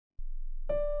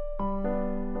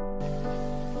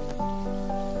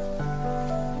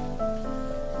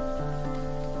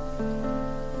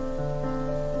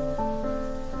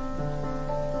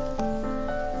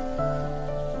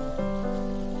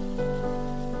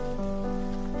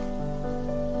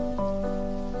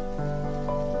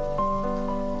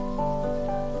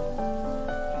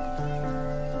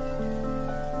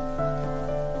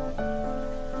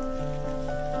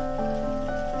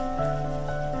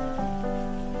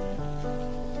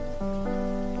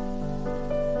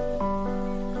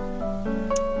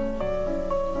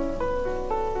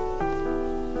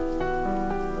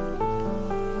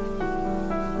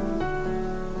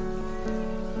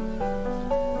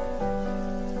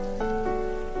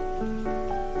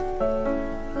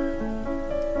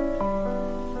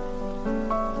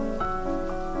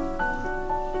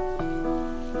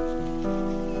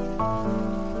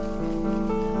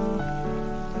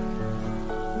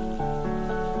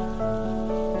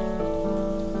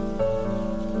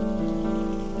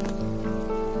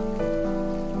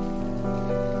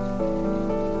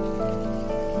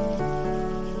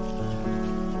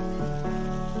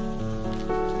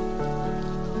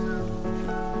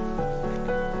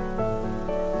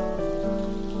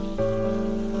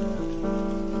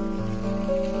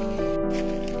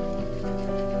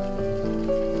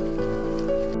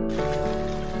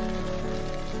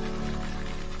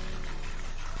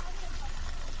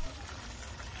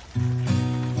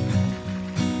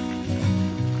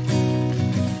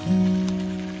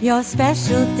Your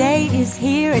special day is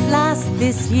here at last.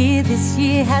 This year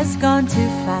has gone too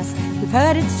fast. We've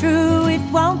heard it's true, it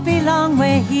won't be long.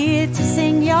 We're here to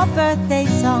sing your birthday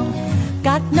song.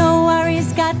 Got no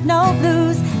worries, got no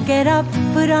blues. Get up,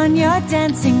 put on your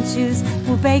dancing shoes.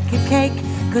 We'll bake a cake,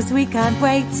 'cause we can't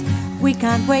wait. We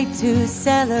can't wait to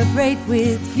celebrate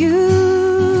with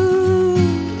you.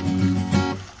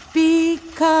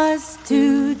 Because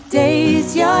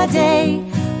today's your day.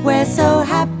 We're so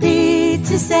happy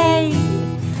to say,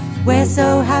 we're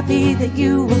so happy that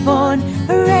you were born.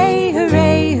 Hooray,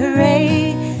 hooray,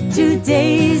 hooray.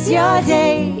 Today's your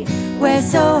day. We're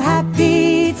so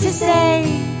happy to say,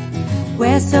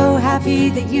 we're so happy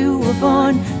that you were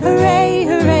born. Hooray,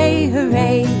 hooray,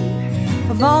 hooray.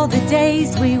 Of all the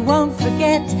days we won't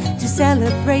forget to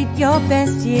celebrate your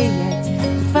best year yet.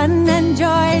 Fun and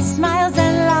joy, smiles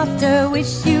and laughter.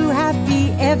 Wish you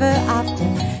happy ever after.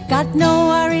 Got no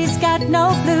worries, got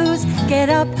no blues. Get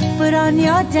up, put on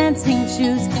your dancing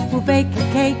shoes. We'll bake a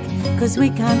cake, 'cause we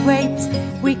can't wait.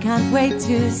 We can't wait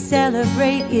to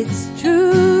celebrate, it's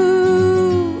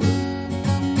true.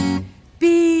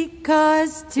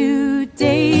 Because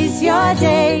today's your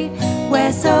day.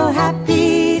 We're so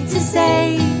happy to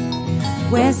say,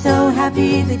 we're so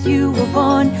happy that you were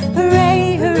born.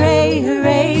 Hooray, hooray,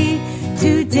 hooray.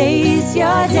 Today's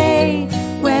your day.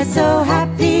 We're so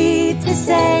happy to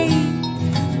say,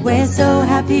 we're so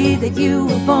happy that you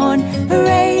were born.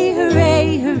 Hooray,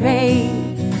 hooray, hooray.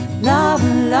 Love,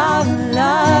 love,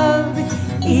 love,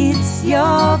 it's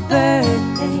your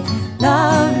birthday.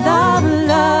 Love, love,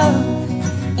 love,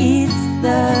 it's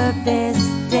the best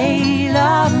day.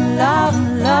 Love, love,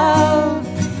 love,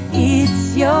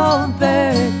 it's your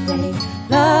birthday.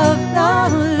 Love,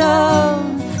 love, love,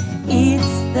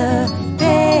 it's the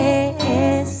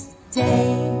best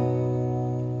day.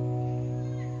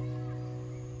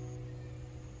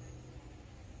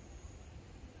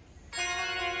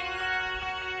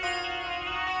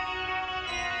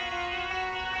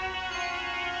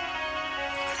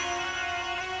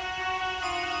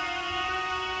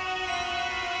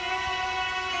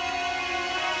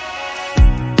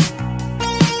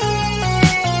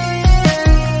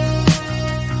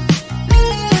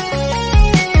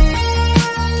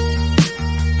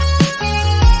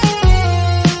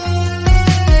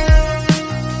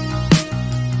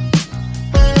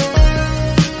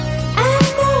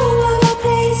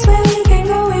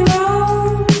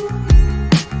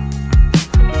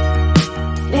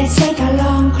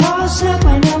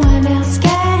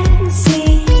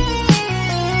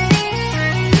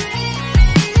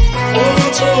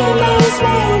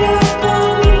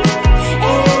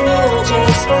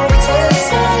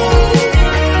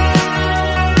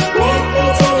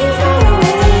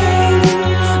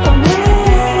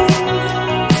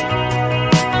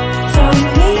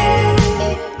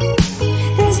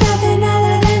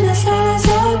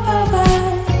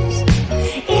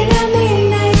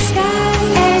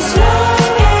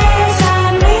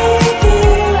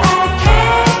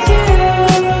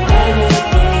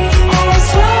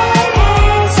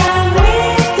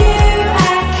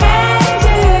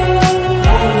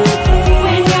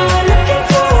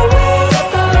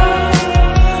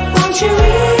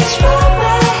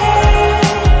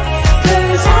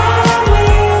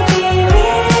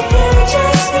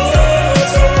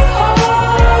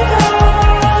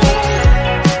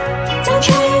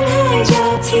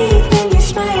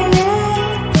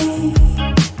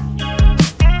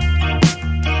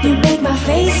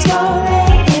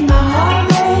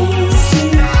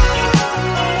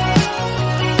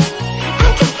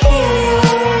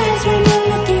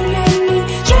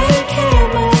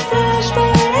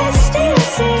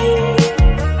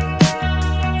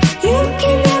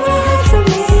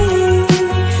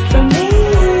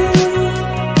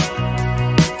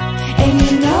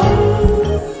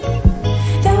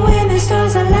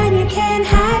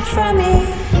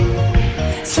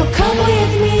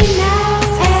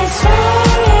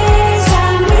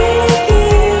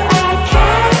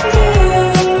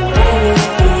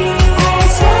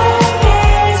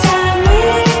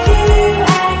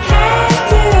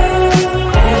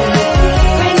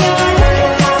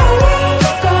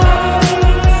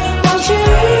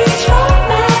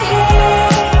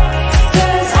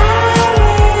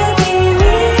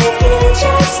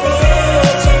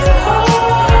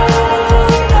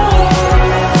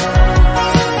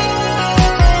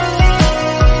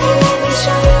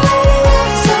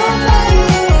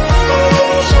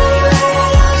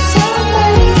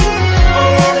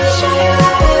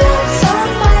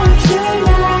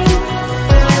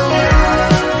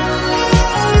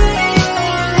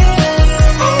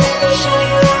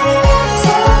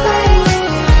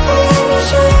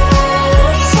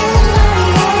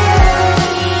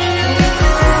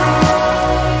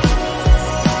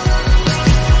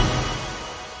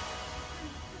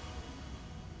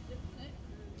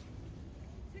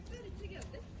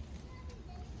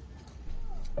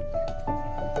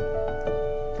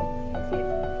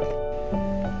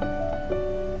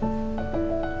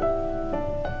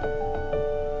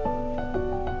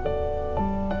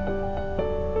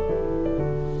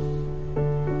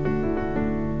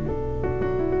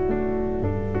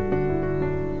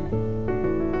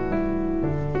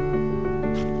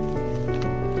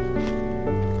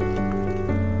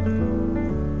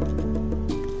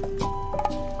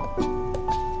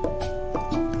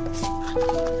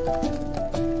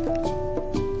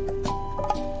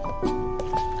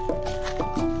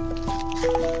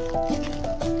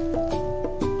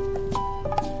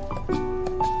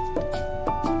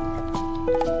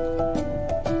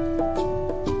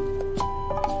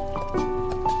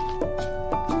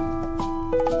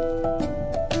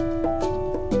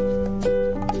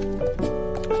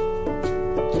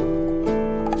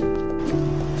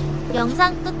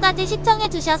 영상 끝까지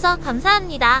시청해주셔서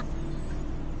감사합니다.